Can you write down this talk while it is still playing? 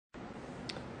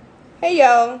Hey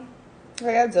y'all, how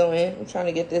y'all doing? I'm trying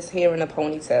to get this hair in a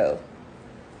ponytail.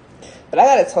 But I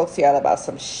gotta talk to y'all about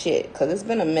some shit, because it's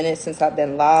been a minute since I've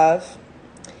been live.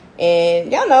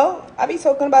 And y'all know, I be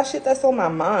talking about shit that's on my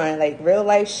mind, like real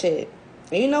life shit.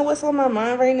 And you know what's on my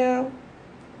mind right now?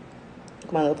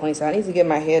 My little ponytail, I need to get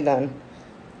my hair done.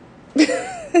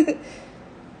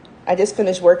 I just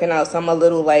finished working out, so I'm a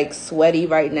little like sweaty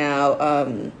right now.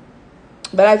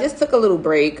 But I just took a little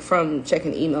break from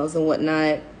checking emails and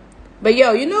whatnot. But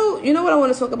yo, you know what I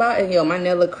want to talk about? And yo, my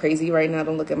nail look crazy right now.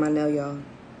 Don't look at my nail, y'all.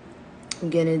 I'm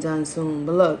getting it done soon.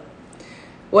 But look,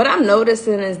 what I'm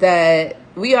noticing is that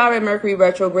we are in Mercury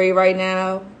retrograde right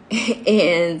now.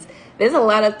 And there's a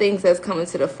lot of things that's coming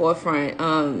to the forefront.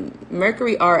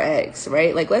 Mercury RX,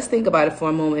 right? Like, let's think about it for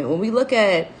a moment. When we look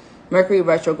at Mercury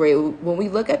retrograde, when we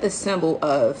look at the symbol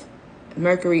of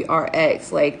Mercury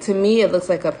RX, like, to me, it looks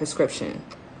like a prescription.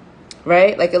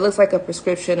 Right? Like, it looks like a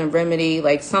prescription, a remedy,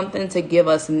 like something to give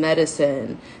us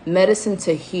medicine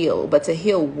to heal. But to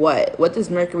heal what? What does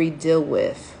Mercury deal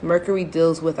with? Mercury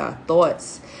deals with our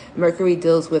thoughts. Mercury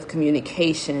deals with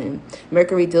communication.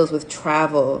 Mercury deals with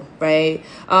travel, right?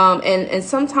 And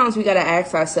sometimes we got to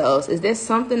ask ourselves, is there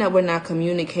something that we're not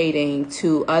communicating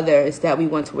to others that we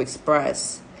want to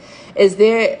express? Is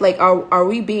there, like, are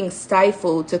we being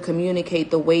stifled to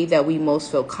communicate the way that we most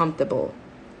feel comfortable?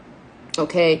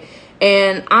 Okay.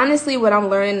 And honestly, what I'm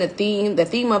learning, the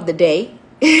theme of the day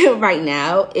right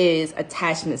now is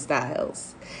attachment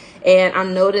styles. And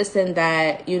I'm noticing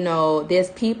that, there's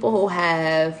people who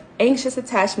have anxious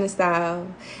attachment style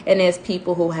and there's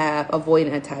people who have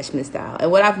avoidant attachment style. And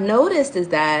what I've noticed is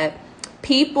that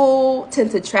people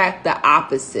tend to attract the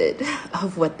opposite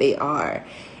of what they are.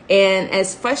 And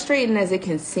as frustrating as it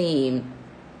can seem,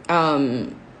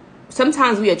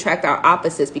 sometimes we attract our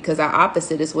opposites because our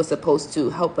opposite is what's supposed to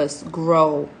help us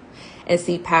grow and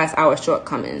see past our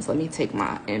shortcomings. Let me take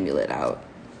my amulet out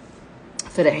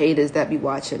for the haters that be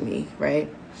watching me, right?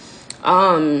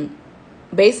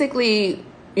 Basically,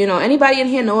 anybody in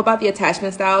here know about the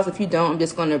attachment styles? If you don't, I'm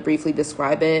just going to briefly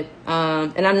describe it.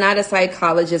 And I'm not a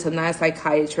psychologist. I'm not a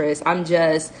psychiatrist. I'm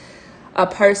just a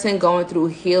person going through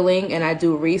healing, and I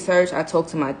do research. I talk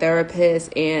to my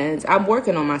therapist, and I'm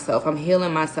working on myself. I'm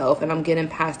healing myself, and I'm getting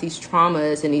past these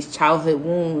traumas and these childhood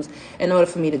wounds in order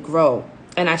for me to grow.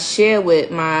 And I share with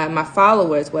my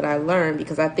followers what I learned,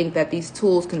 because I think that these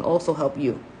tools can also help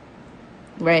you,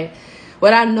 right?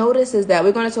 What I noticed is that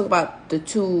we're going to talk about the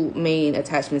two main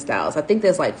attachment styles. I think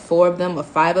there's like 4 of them or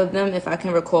 5 of them, if I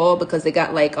can recall, because they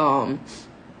got like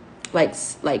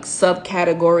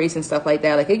subcategories and stuff like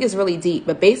that. Like, it gets really deep.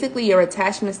 But basically, your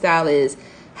attachment style is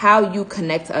how you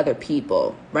connect to other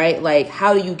people, right? Like,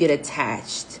 how do you get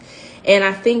attached? And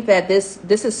I think that this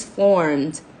is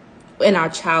formed in our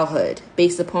childhood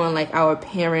based upon like our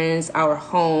parents, our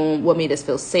home, what made us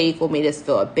feel safe, what made us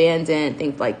feel abandoned,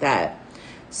 things like that.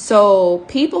 So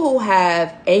people who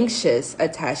have anxious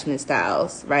attachment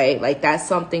styles, right? Like, that's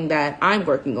something that I'm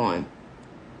working on.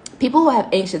 People who have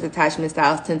anxious attachment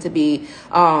styles tend to be,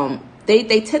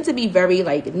 they tend to be very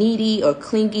like needy or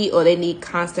clingy, or they need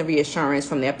constant reassurance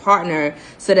from their partner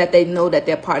so that they know that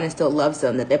their partner still loves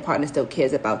them, that their partner still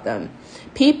cares about them.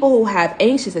 People who have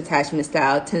anxious attachment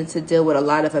style tend to deal with a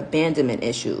lot of abandonment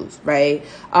issues, right?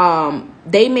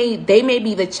 They may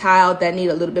be the child that need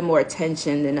a little bit more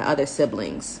attention than the other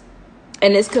siblings.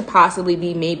 And this could possibly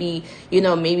be maybe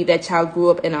that child grew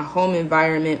up in a home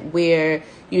environment where,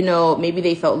 maybe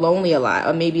they felt lonely a lot,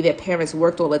 or maybe their parents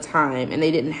worked all the time and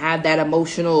they didn't have that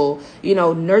emotional,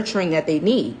 nurturing that they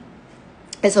need.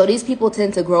 And so these people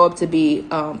tend to grow up to be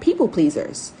people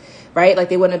pleasers, right? Like,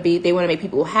 they want to make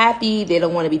people happy. They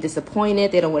don't want to be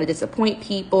disappointed. They don't want to disappoint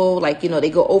people. Like, they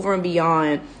go over and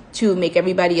beyond to make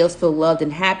everybody else feel loved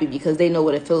and happy because they know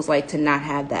what it feels like to not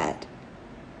have that.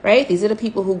 Right? These are the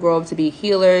people who grow up to be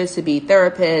healers, to be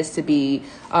therapists, to be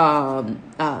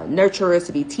nurturers,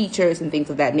 to be teachers, and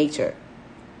things of that nature.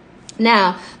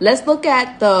 Now, let's look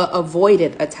at the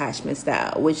avoidant attachment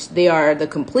style, which they are the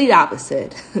complete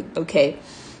opposite. Okay.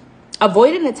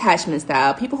 Avoidant attachment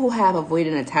style, people who have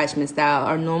avoidant attachment style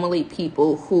are normally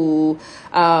people who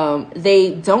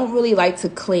they don't really like to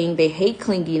cling. They hate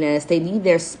clinginess. They need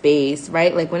their space,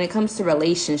 right? Like, when it comes to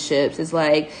relationships, it's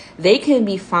like they can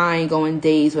be fine going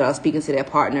days without speaking to their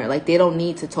partner. Like, they don't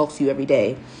need to talk to you every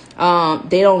day.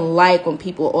 They don't like when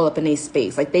people are all up in their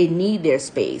space. Like, they need their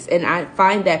space. And I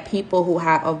find that people who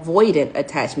have avoidant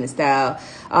attachment style,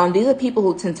 these are people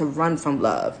who tend to run from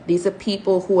love. These are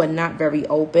people who are not very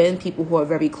open, people who are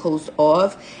very closed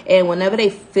off. And whenever they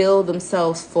feel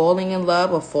themselves falling in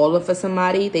love or falling for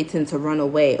somebody, they tend to run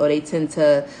away, or they tend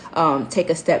to take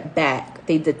a step back.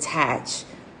 They detach.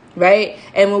 right?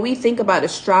 And when we think about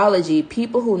astrology,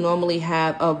 people who normally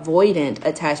have avoidant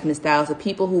attachment styles are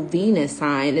people who Venus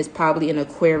sign is probably in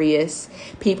Aquarius,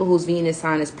 people whose Venus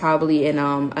sign is probably in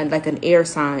like an air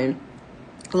sign,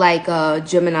 like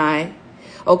Gemini.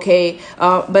 Okay,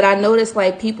 but I noticed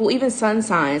like people, even sun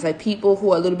signs, like people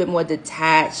who are a little bit more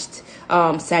detached,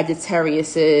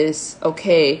 Sagittariuses,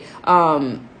 okay,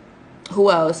 who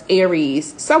else?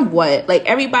 Aries, somewhat. Like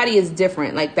everybody is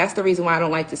different. Like that's the reason why I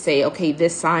don't like to say, okay,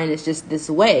 this sign is just this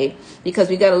way, because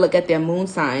we got to look at their moon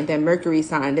sign, their Mercury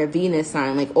sign, their Venus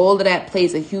sign. Like all of that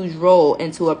plays a huge role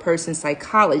into a person's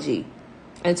psychology,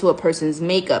 into a person's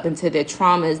makeup, into their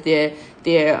traumas,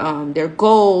 their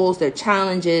goals, their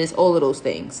challenges, all of those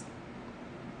things.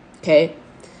 Okay.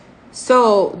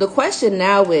 So the question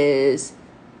now is,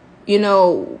 you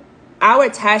know, our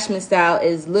attachment style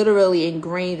is literally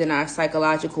ingrained in our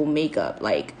psychological makeup.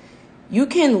 Like you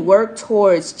can work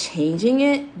towards changing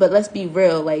it, but let's be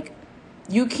real. Like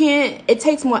you can't, it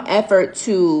takes more effort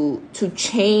to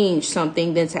change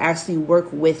something than to actually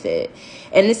work with it.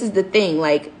 And this is the thing,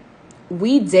 like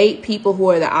we date people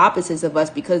who are the opposites of us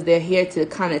because they're here to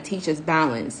kind of teach us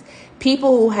balance.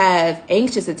 People who have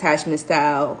anxious attachment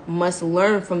style must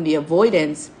learn from the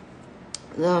avoidance.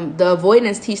 The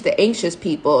avoidance teach the anxious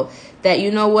people that,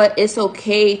 you know what, it's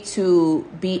okay to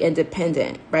be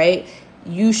independent, right?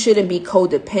 You shouldn't be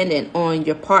codependent on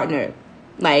your partner.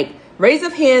 Like, raise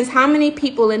of hands, how many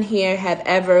people in here have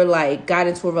ever like got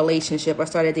into a relationship or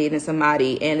started dating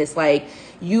somebody and it's like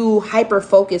you hyper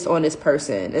focus on this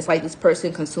person? It's like this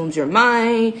person consumes your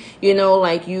mind, you know,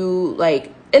 like you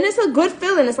like, and it's a good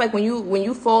feeling. It's like when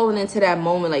you falling into that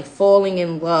moment, like falling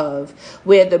in love,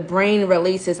 where the brain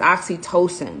releases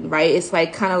oxytocin, right? It's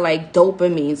like kind of like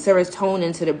dopamine,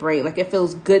 serotonin to the brain. Like it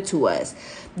feels good to us.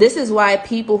 This is why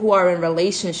people who are in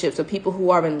relationships or people who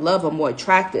are in love are more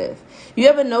attractive. You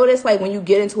ever notice like when you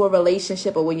get into a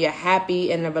relationship or when you're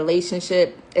happy in a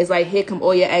relationship, it's like here come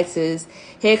all your exes,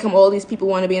 here come all these people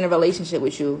want to be in a relationship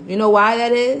with you. You know why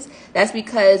that is? That's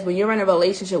because when you're in a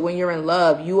relationship, when you're in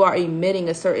love, you are emitting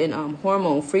a certain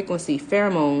hormone frequency,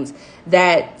 pheromones,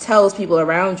 that tells people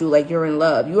around you like you're in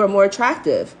love. You are more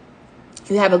attractive.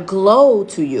 You have a glow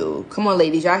to you. Come on,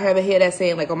 ladies. Y'all ever hear that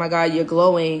saying like, oh my God, you're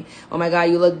glowing. Oh my God,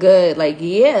 you look good. Like,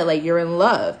 yeah, like you're in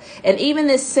love. And even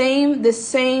this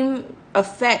same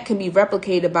effect can be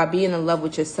replicated by being in love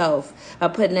with yourself, by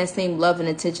putting that same love and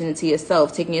attention into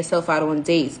yourself, taking yourself out on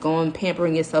dates,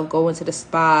 pampering yourself, going to the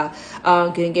spa,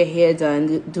 getting your hair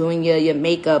done, doing your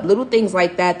makeup, little things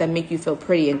like that make you feel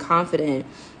pretty and confident,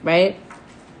 right?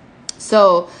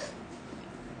 So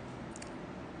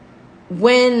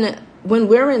when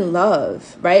we're in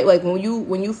love, right? Like when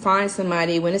you find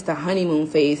somebody, when it's the honeymoon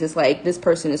phase, it's like this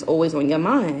person is always on your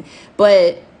mind.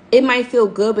 But it might feel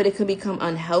good, but it could become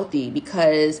unhealthy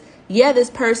because, yeah, this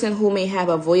person who may have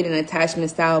avoidant attachment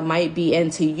style might be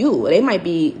into you. They might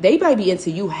be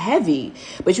into you heavy,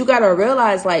 but you got to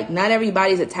realize like not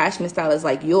everybody's attachment style is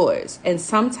like yours. And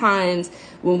sometimes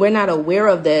when we're not aware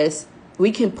of this,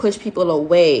 we can push people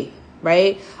away,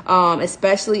 right?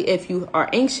 Especially if you are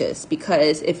anxious,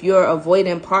 because if your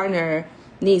avoidant partner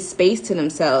needs space to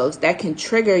themselves, that can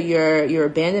trigger your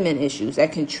abandonment issues,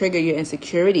 that can trigger your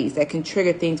insecurities, that can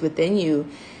trigger things within you.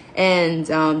 And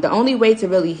the only way to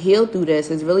really heal through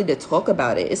this is really to talk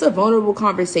about it. It's a vulnerable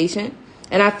conversation.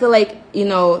 And I feel like, you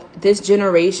know, this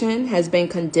generation has been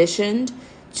conditioned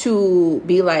to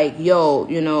be like, yo,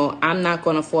 you know, I'm not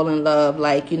going to fall in love.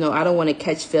 Like, you know, I don't want to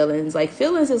catch feelings. Like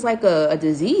feelings is like a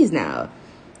disease now.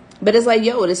 But it's like,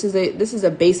 yo, this is a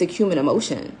basic human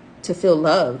emotion. To feel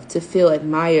loved, to feel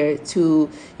admired, to,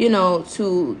 you know,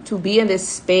 to be in this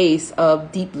space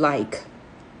of deep like,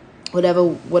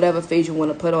 whatever phase you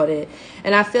want to put on it.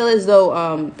 And I feel as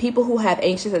though people who have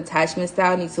anxious attachment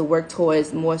style need to work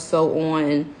towards more so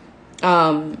on,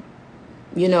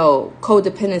 you know,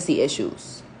 codependency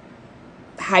issues,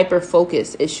 hyper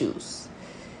focus issues,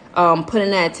 putting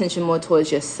that attention more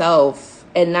towards yourself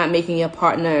and not making your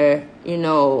partner, you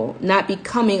know, not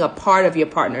becoming a part of your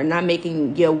partner, not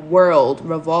making your world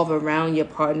revolve around your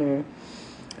partner.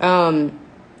 And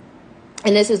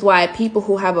this is why people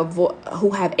who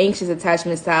have anxious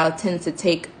attachment style tend to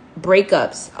take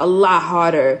breakups a lot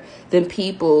harder than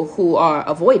people who are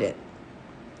avoidant,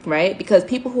 right? Because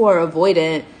people who are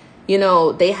avoidant, you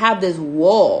know, they have this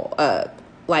wall up,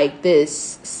 like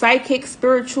this psychic,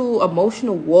 spiritual,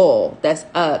 emotional wall that's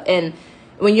up. And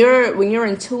when you're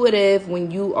intuitive,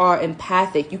 when you are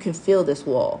empathic, you can feel this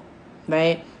wall,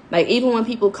 right? Like even when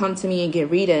people come to me and get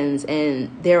readings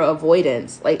and they're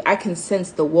avoidance, like I can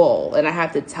sense the wall and I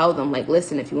have to tell them like,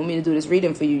 listen, if you want me to do this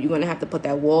reading for you, you're going to have to put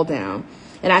that wall down.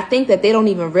 And I think that they don't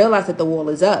even realize that the wall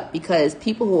is up, because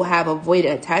people who have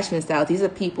avoidant attachment styles, these are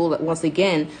people that, once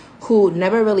again, who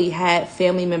never really had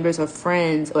family members or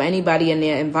friends or anybody in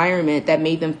their environment that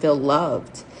made them feel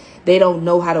loved. They don't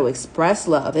know how to express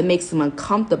love. It makes them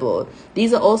uncomfortable.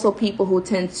 These are also people who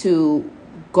tend to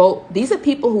these are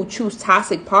people who choose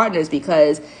toxic partners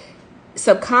because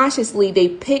subconsciously they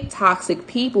pick toxic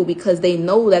people because they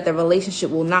know that the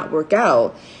relationship will not work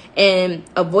out. And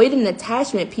avoidant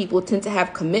attachment people tend to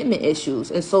have commitment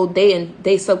issues. And so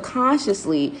they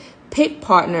subconsciously pick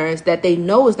partners that they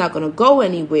know is not going to go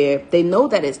anywhere. They know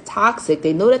that it's toxic.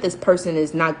 They know that this person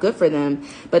is not good for them,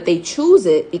 but they choose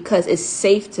it because it's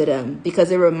safe to them,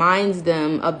 because it reminds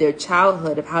them of their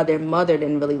childhood, of how their mother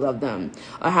didn't really love them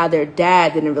or how their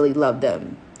dad didn't really love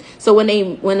them. So when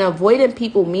avoidant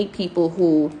people meet people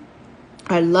who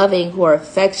are loving, who are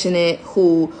affectionate,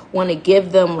 who want to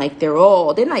give them like their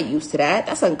all, they're not used to that.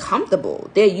 That's uncomfortable.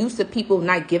 They're used to people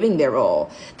not giving their all.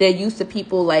 They're used to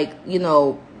people like,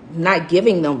 not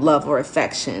giving them love or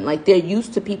affection. Like, they're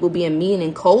used to people being mean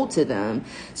and cold to them.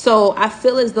 So I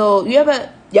feel as though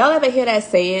y'all ever hear that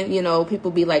saying,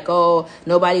 people be like, oh,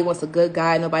 nobody wants a good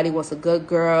guy, nobody wants a good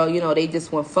girl, they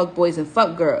just want fuck boys and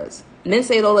fuck girls. Men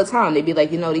say it all the time. They be like,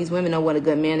 these women don't want a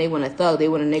good man, they want a thug, they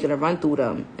want a nigga to run through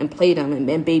them and play them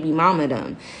and baby mama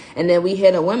them. And then we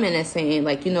hear the women that's saying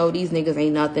like, these niggas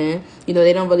ain't nothing,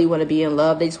 they don't really want to be in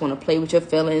love, they just want to play with your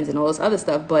feelings and all this other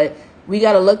stuff. But we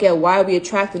got to look at why we're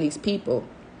attracting these people,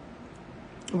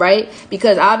 right?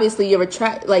 Because obviously you're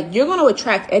going to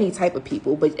attract any type of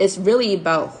people, but it's really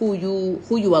about who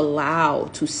you allow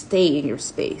to stay in your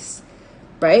space,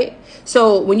 right?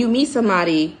 So when you meet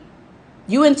somebody,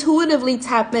 you intuitively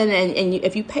tap in, and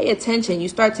if you pay attention, you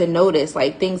start to notice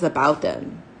like things about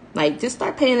them. Like, just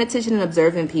start paying attention and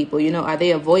observing people. Are they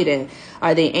avoidant?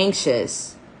 Are they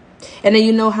anxious? And then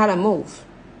you know how to move.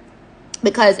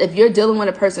 Because if you're dealing with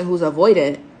a person who's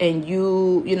avoidant and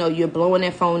you're blowing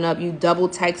their phone up, you double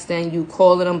texting, you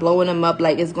calling them, blowing them up,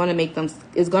 like it's gonna make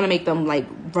them like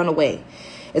run away.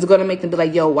 It's gonna make them be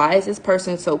like, yo, why is this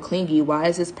person so clingy? Why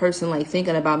is this person like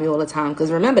thinking about me all the time?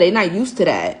 Because remember, they're not used to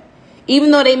that.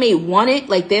 Even though they may want it,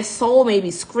 like their soul may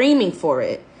be screaming for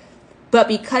it, but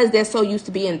because they're so used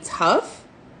to being tough,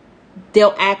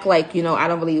 they'll act like, I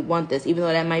don't really want this, even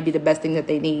though that might be the best thing that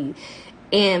they need.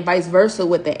 And vice versa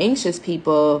with the anxious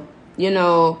people,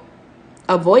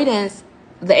 avoidance,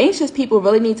 the anxious people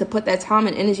really need to put that time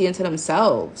and energy into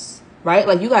themselves, right?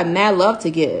 Like, you got mad love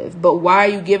to give, but why are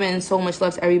you giving so much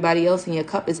love to everybody else and your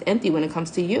cup is empty when it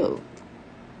comes to you?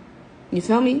 You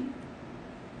feel me?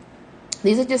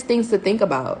 These are just things to think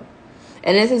about.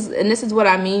 And this is what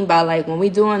I mean by, like, when we're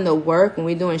doing the work, when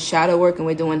we're doing shadow work and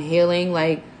we're doing healing,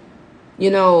 like,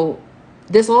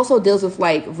 this also deals with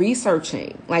like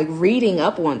researching, like reading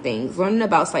up on things, learning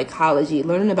about psychology,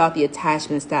 learning about the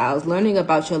attachment styles, learning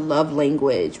about your love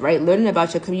language, right? Learning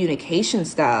about your communication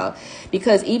style.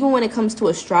 Because even when it comes to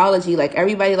astrology, like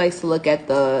everybody likes to look at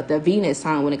the Venus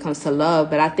sign when it comes to love.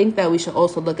 But I think that we should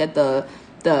also look at the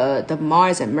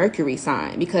Mars and Mercury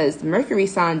sign, because the Mercury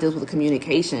sign deals with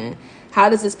communication. How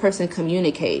does this person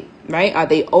communicate, right? Are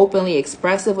they openly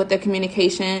expressive with their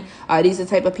communication? Are these the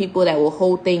type of people that will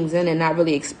hold things in and not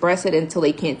really express it until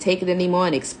they can't take it anymore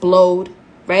and explode,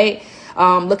 right?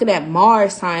 Looking at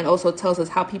Mars sign also tells us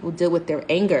how people deal with their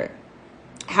anger,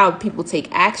 how people take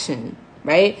action,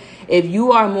 right? If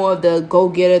you are more of the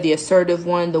go-getter, the assertive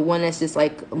one, the one that's just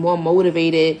like more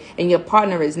motivated, and your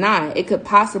partner is not, it could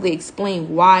possibly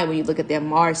explain why when you look at their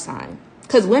Mars sign.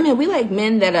 Because women, we like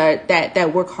men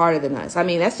that work harder than us. I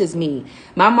mean, that's just me.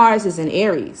 My Mars is in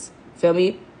Aries. Feel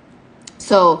me?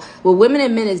 So with women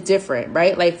and men is different,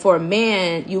 right? Like for a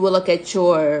man, you will look at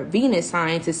your Venus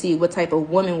sign to see what type of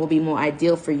woman will be more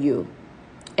ideal for you.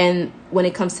 And when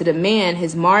it comes to the man,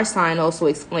 his Mars sign also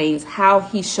explains how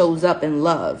he shows up in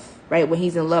love, right? When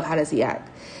he's in love, how does he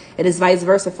act? It is vice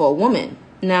versa for a woman.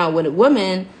 Now, with a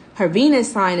woman, her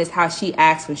Venus sign is how she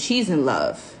acts when she's in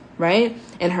love, right?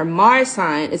 And her Mars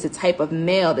sign is the type of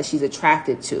male that she's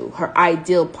attracted to, her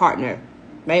ideal partner,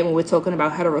 right? When we're talking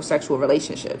about heterosexual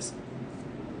relationships.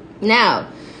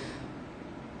 Now,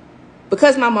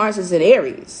 because my Mars is in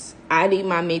Aries, I need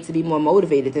my mate to be more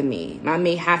motivated than me. My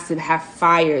mate has to have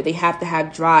fire. They have to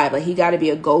have drive. Like, he got to be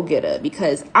a go-getter,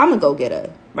 because I'm a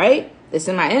go-getter, right? It's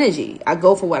in my energy. I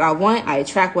go for what I want. I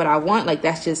attract what I want. Like,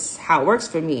 that's just how it works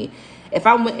for me. If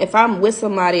I'm with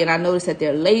somebody and I notice that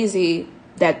they're lazy,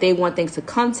 that they want things to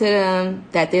come to them,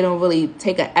 that they don't really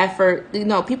take an effort,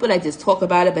 people that just talk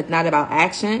about it but not about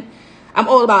action, I'm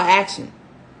all about action.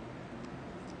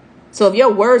 So if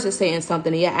your words are saying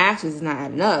something and your actions is not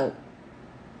adding up,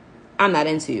 I'm not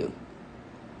into you.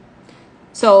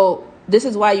 So this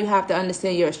is why you have to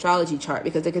understand your astrology chart,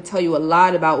 because it could tell you a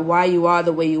lot about why you are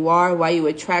the way you are, why you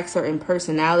attract certain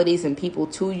personalities and people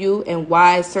to you, and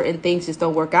why certain things just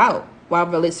don't work out,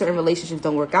 why certain relationships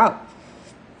don't work out.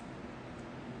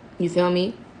 You feel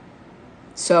me?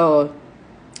 So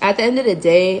at the end of the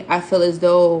day, I feel as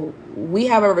though we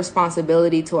have a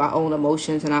responsibility to our own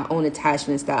emotions and our own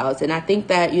attachment styles. And I think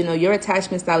that, you know, your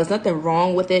attachment style, there's nothing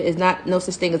wrong with it. It's not no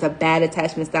such thing as a bad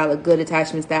attachment style, a good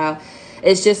attachment style.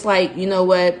 It's just like, you know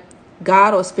what,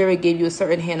 God or spirit gave you a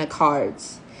certain hand of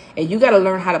cards, and you got to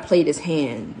learn how to play this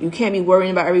hand. You can't be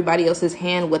worrying about everybody else's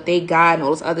hand, what they got and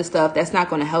all this other stuff. That's not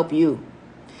going to help you.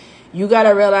 You got to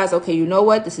realize, okay, you know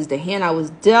what? This is the hand I was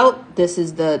dealt. This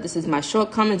is my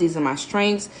shortcomings. These are my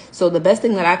strengths. So the best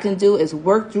thing that I can do is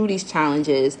work through these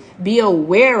challenges, be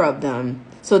aware of them.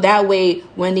 So that way,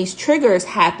 when these triggers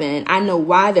happen, I know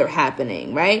why they're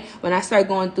happening, right? When I start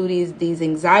going through these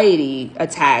anxiety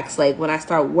attacks, like when I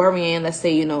start worrying, let's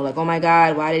say, you know, like, oh my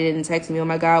God, why they didn't text me? Oh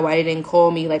my God, why they didn't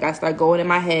call me? Like I start going in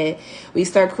my head. We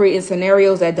start creating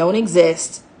scenarios that don't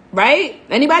exist. Right?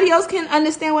 Anybody else can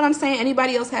understand what I'm saying?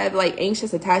 Anybody else have like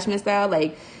anxious attachment style?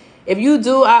 Like if you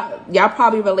do, y'all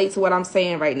probably relate to what I'm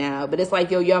saying right now. But it's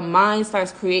like, yo, your mind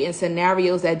starts creating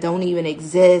scenarios that don't even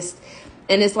exist.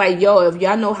 And it's like, yo, if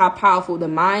y'all know how powerful the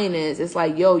mind is, it's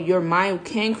like, yo, your mind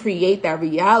can create that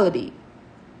reality.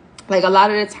 Like a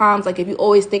lot of the times, like if you're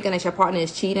always thinking that your partner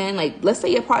is cheating, like let's say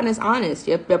your partner is honest,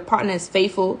 your partner is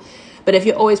faithful. But if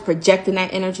you're always projecting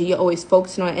that energy, you're always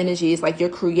focusing on energy, it's like you're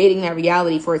creating that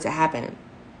reality for it to happen.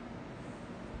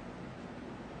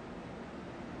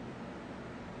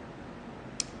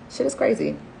 Shit is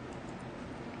crazy.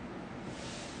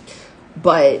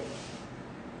 But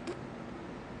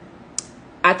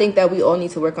I think that we all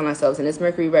need to work on ourselves. And it's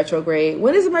Mercury retrograde.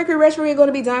 When is the Mercury retrograde going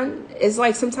to be done? It's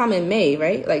like sometime in May,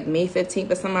 right? Like May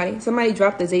 15th or somebody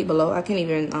dropped the date below. I can't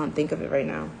even think of it right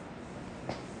now.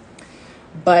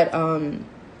 But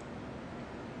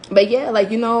yeah, like,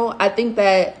 you know, I think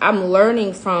that I'm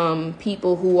learning from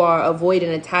people who are avoiding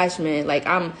attachment. Like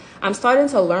I'm starting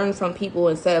to learn from people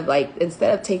instead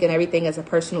of taking everything as a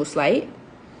personal slight.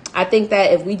 I think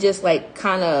that if we just like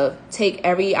kind of take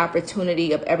every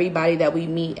opportunity of everybody that we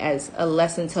meet as a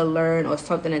lesson to learn or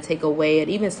something to take away, and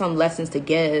even some lessons to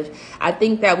give, I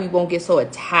think that we won't get so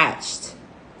attached.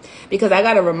 Because I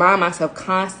got to remind myself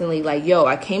constantly, like, yo,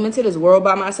 I came into this world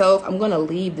by myself. I'm going to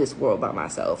leave this world by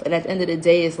myself. And at the end of the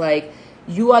day, it's like,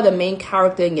 you are the main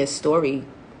character in your story.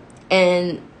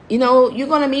 And, you know, you're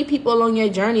going to meet people along your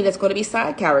journey that's going to be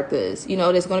side characters. You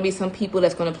know, there's going to be some people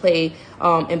that's going to play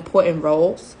important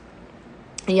roles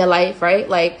in your life, right?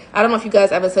 Like, I don't know if you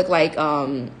guys ever took like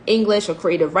English or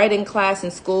creative writing class in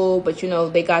school, but you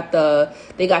know, they got the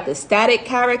static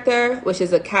character, which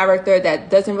is a character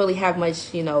that doesn't really have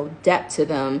much, you know, depth to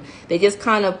them. They just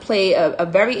kind of play a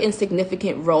very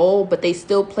insignificant role, but they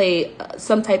still play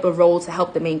some type of role to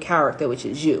help the main character, which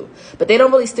is you. But they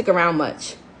don't really stick around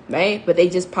much, right? But they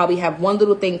just probably have one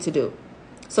little thing to do.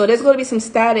 So there's going to be some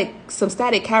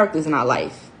static characters in our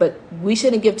life, but we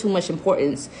shouldn't give too much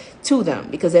importance to them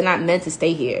because they're not meant to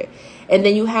stay here. And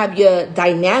then you have your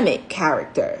dynamic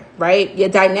character, right? Your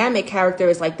dynamic character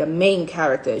is like the main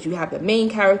characters. You have the main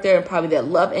character and probably their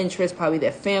love interest, probably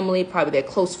their family, probably their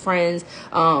close friends,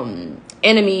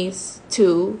 enemies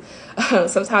too.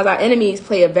 Sometimes our enemies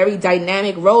play a very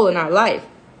dynamic role in our life.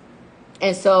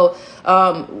 And so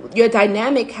your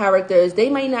dynamic characters,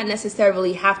 they might not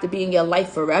necessarily have to be in your life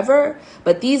forever,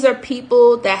 but these are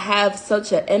people that have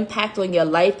such an impact on your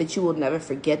life that you will never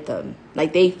forget them.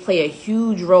 Like they play a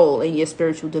huge role in your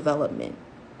spiritual development.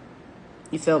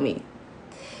 You feel me?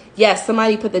 Yes,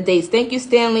 somebody put the dates. Thank you,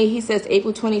 Stanley. He says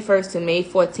April 21st to May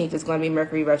 14th is going to be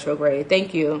Mercury retrograde.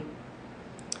 Thank you.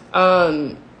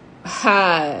 Yes,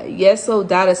 so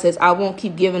Dada says, I won't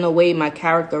keep giving away my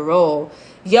character role.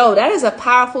 Yo, that is a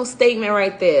powerful statement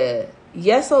right there.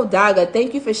 Yes, Odaga,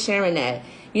 thank you for sharing that.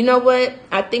 You know what?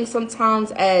 I think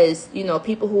sometimes as, you know,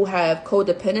 people who have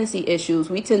codependency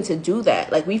issues, we tend to do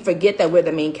that. Like we forget that we're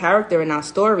the main character in our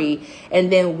story.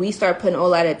 And then we start putting all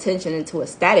that attention into a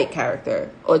static character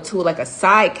or to like a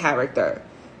side character.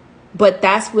 But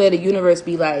that's where the universe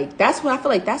be like, that's when I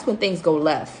feel like that's when things go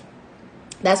left.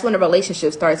 That's when the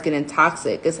relationship starts getting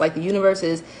toxic. It's like the universe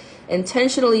is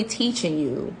intentionally teaching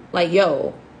you like,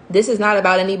 yo, this is not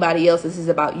about anybody else. This is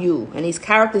about you. And these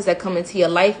characters that come into your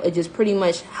life are just pretty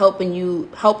much helping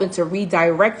to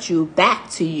redirect you, back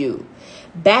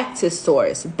to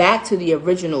source, back to the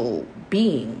original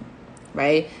being,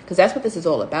 right? Because that's what this is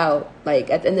all about. Like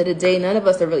at the end of the day, none of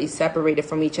us are really separated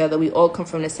from each other. We all come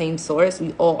from the same source.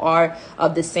 We all are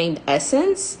of the same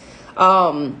essence.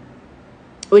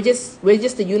 we're just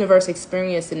the universe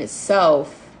experience in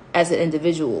itself as an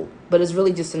individual, but it's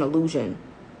really just an illusion.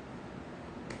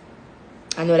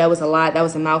 I know that was a lot, that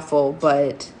was a mouthful,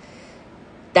 but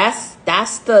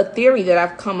that's the theory that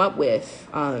I've come up with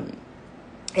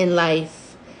in life.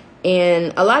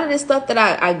 And a lot of this stuff that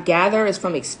I gather is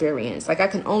from experience. Like, I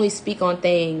can only speak on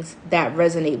things that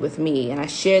resonate with me. And I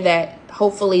share that,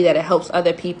 hopefully, that it helps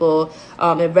other people.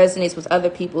 It resonates with other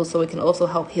people, so it can also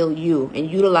help heal you and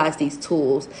utilize these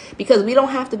tools. Because we don't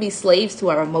have to be slaves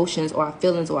to our emotions or our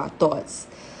feelings or our thoughts.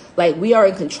 Like, we are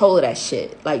in control of that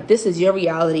shit. Like, this is your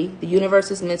reality. The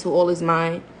universe is mental, all is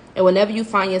mind. And whenever you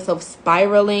find yourself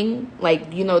spiraling,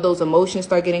 like, you know, those emotions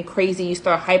start getting crazy, you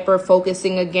start hyper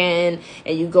focusing again,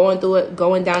 and you going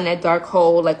down that dark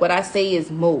hole. Like, what I say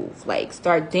is move. Like,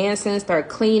 start dancing, start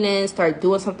cleaning, start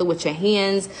doing something with your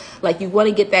hands. Like, you want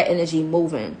to get that energy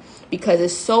moving, because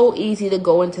it's so easy to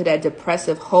go into that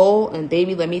depressive hole. And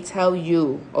baby, let me tell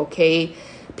you, okay,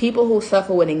 people who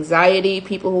suffer with anxiety,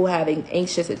 people who have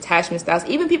anxious attachment styles,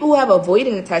 even people who have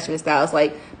avoidant attachment styles,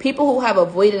 like people who have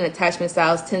avoidant attachment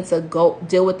styles tend to go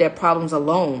deal with their problems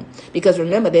alone. Because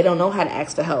remember, they don't know how to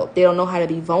ask for help. They don't know how to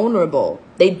be vulnerable.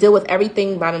 They deal with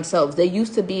everything by themselves. They're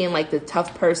used to being like the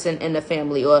tough person in the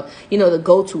family, or, you know, the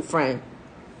go-to friend.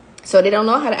 So they don't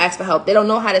know how to ask for help. They don't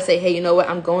know how to say, hey, you know what,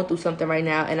 I'm going through something right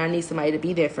now and I need somebody to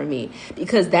be there for me,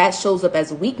 because that shows up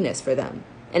as weakness for them.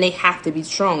 And they have to be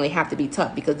strong. They have to be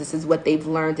tough, because this is what they've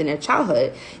learned in their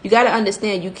childhood. You got to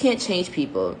understand, you can't change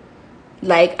people.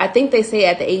 Like, I think they say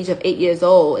at the age of 8 years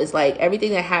old, is like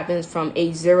everything that happens from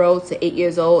age 0 to 8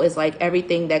 years old is like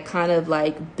everything that kind of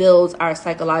like builds our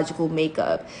psychological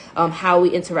makeup, how we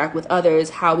interact with others,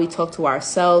 how we talk to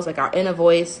ourselves, like our inner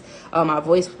voice, our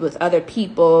voice with other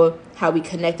people, how we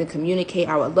connect and communicate,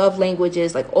 our love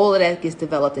languages, like all of that gets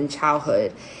developed in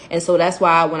childhood. And so that's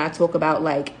why when I talk about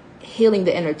like healing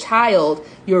the inner child,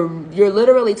 you're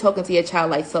literally talking to your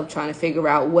child like self, trying to figure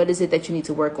out what is it that you need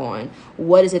to work on,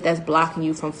 what is it that's blocking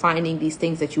you from finding these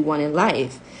things that you want in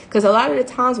life. Because a lot of the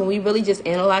times when we really just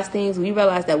analyze things, we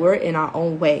realize that we're in our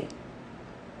own way,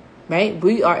 right?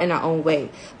 We are in our own way.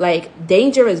 Like,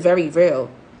 danger is very real,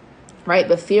 right?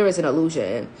 But fear is an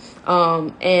illusion.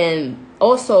 And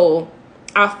also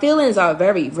our feelings are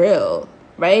very real,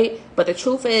 right? But the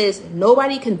truth is,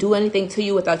 nobody can do anything to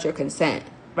you without your consent.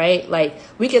 Right? Like,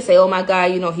 we can say, oh my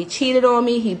God, you know, he cheated on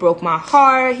me. He broke my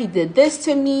heart. He did this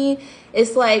to me.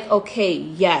 It's like, okay,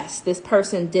 yes, this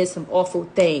person did some awful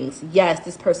things. Yes,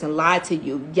 this person lied to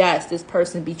you. Yes, this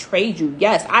person betrayed you.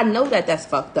 Yes, I know that that's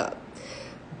fucked up.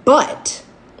 But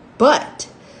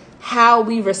how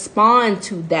we respond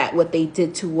to that, what they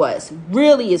did to us,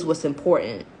 really is what's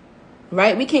important.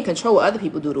 Right? We can't control what other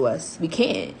people do to us. We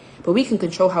can't. But we can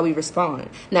control how we respond.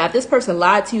 Now, if this person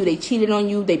lied to you, they cheated on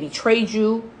you, they betrayed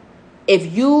you,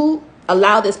 if you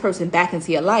allow this person back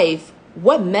into your life,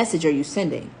 what message are you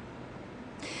sending?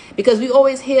 Because we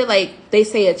always hear, like, they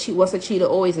say once a cheater,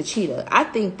 always a cheater. I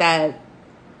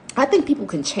think people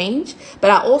can change,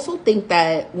 but I also think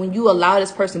that when you allow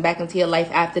this person back into your life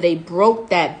after they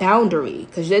broke that boundary,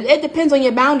 because it depends on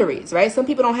your boundaries, right? Some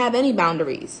people don't have any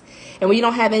boundaries. And when you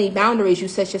don't have any boundaries, you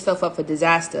set yourself up for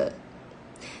disaster.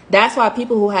 That's why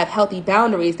people who have healthy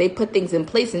boundaries, they put things in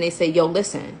place and they say, yo,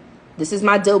 listen, this is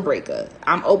my deal breaker.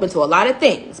 I'm open to a lot of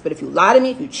things, but if you lie to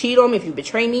me, if you cheat on me, if you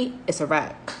betray me, it's a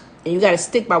wrap. And you got to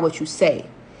stick by what you say.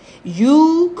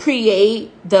 You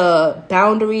create the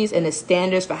boundaries and the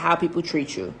standards for how people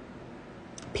treat you.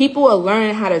 People are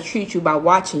learning how to treat you by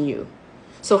watching you.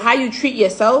 So how you treat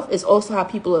yourself is also how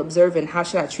people are observing, how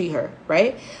should I treat her,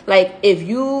 right? Like, if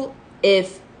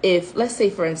let's say,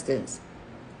 for instance,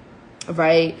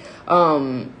 right,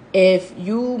 if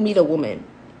you meet a woman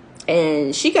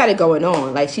and she got it going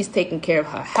on, like she's taking care of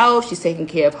her health, she's taking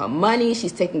care of her money,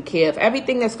 she's taking care of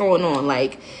everything that's going on.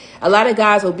 Like, a lot of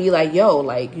guys will be like, yo,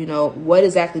 like, you know, what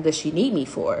exactly does she need me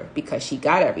for? Because she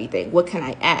got everything. What can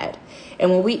I add? And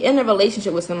when we in a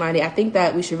relationship with somebody, I think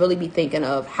that we should really be thinking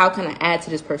of, how can I add to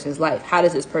this person's life? How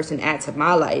does this person add to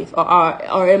my life?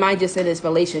 Or am I just in this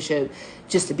relationship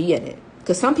just to be in it?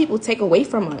 Because some people take away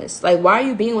from us. Like, why are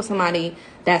you being with somebody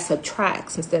that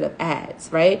subtracts instead of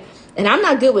adds, right? And I'm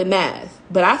not good with math,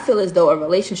 but I feel as though a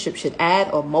relationship should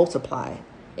add or multiply.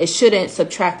 It shouldn't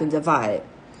subtract and divide.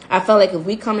 I felt like if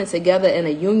we coming together in a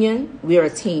union, we're a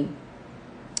team.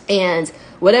 And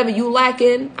whatever you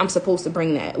lacking, I'm supposed to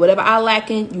bring that. Whatever I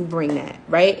lacking, you bring that,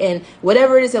 right? And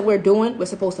whatever it is that we're doing, we're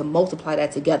supposed to multiply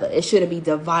that together. It shouldn't be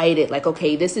divided. Like,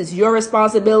 okay, this is your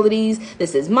responsibilities.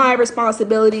 This is my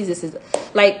responsibilities. This is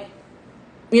like,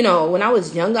 you know, when I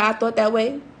was younger, I thought that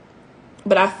way.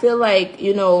 But I feel like,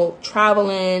 you know,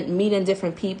 traveling, meeting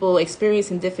different people,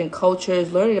 experiencing different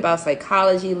cultures, learning about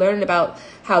psychology, learning about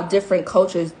how different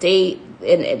cultures date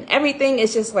and everything,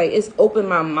 it's just like, it's opened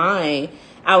my mind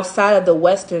outside of the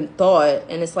Western thought.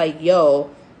 And it's like,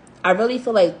 yo, I really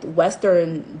feel like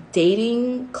Western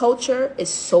dating culture is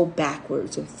so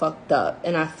backwards and fucked up.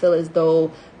 And I feel as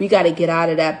though we got to get out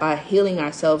of that by healing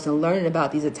ourselves and learning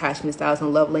about these attachment styles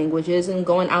and love languages and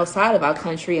going outside of our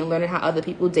country and learning how other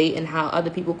people date and how other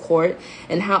people court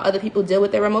and how other people deal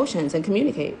with their emotions and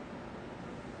communicate.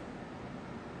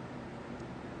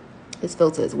 This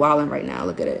filter is wilding right now.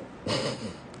 Look at it.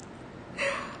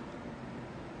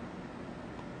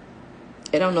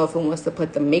 I don't know if it wants to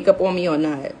put the makeup on me or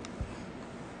not.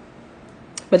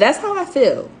 But that's how I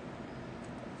feel.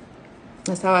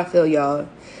 That's how I feel, y'all.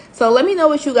 So let me know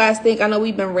what you guys think. I know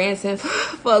we've been ranting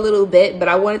for a little bit, but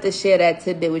I wanted to share that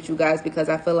tidbit with you guys because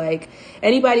I feel like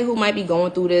anybody who might be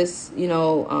going through this, you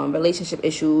know, relationship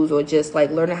issues or just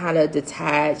like learning how to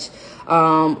detach,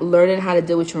 learning how to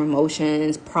deal with your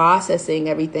emotions, processing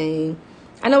everything.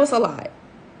 I know it's a lot,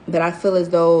 but I feel as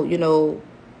though, you know,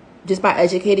 just by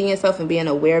educating yourself and being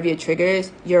aware of your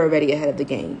triggers, you're already ahead of the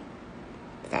game.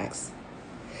 Facts.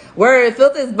 Word,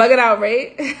 filter's bugging out,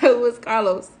 right? It was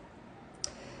Carlos.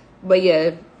 But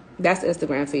yeah, that's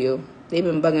Instagram for you. They've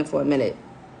been bugging for a minute.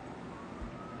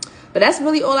 But that's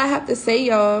really all I have to say,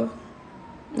 y'all.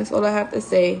 That's all I have to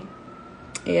say.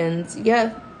 And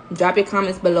yeah, drop your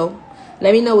comments below.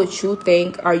 Let me know what you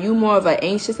think. Are you more of an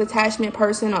anxious attachment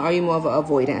person or are you more of an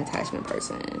avoidant attachment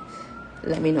person?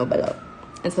 Let me know below.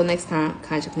 Until next time,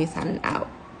 Conjure Queen signing out.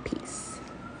 Peace.